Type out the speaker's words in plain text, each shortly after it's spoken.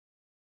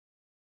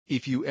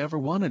If you ever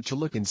wanted to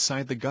look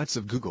inside the guts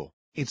of Google,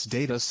 its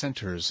data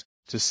centers,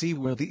 to see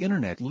where the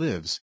internet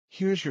lives,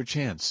 here's your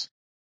chance.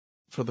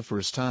 For the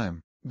first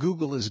time,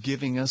 Google is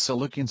giving us a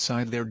look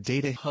inside their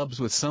data hubs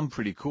with some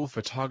pretty cool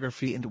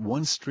photography and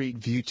one street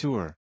view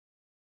tour.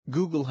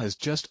 Google has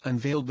just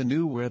unveiled the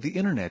new Where the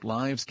Internet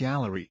Lives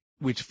gallery,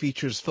 which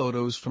features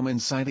photos from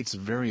inside its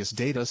various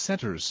data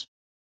centers.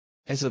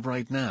 As of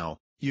right now,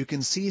 you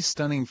can see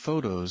stunning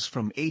photos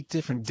from 8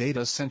 different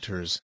data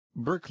centers: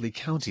 Berkeley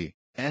County,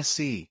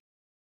 SC.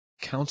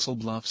 Council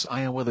Bluffs,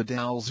 Iowa; the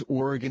Dalles,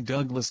 Oregon;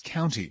 Douglas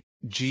County,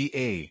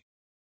 GA.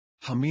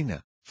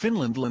 Hamina,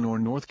 Finland; Lenoir,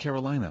 North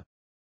Carolina;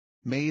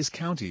 Mays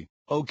County,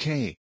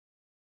 OK.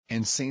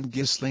 and St.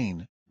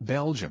 Ghislain,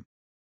 Belgium.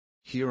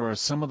 Here are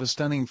some of the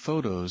stunning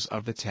photos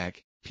of the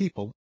tech,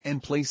 people,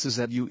 and places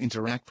that you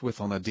interact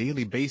with on a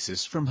daily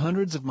basis from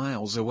hundreds of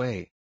miles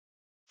away.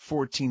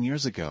 14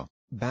 years ago,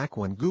 back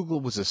when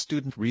Google was a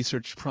student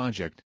research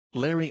project,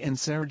 Larry and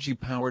Sergey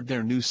powered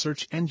their new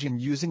search engine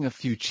using a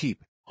few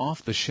cheap,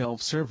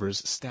 off-the-shelf servers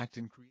stacked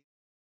in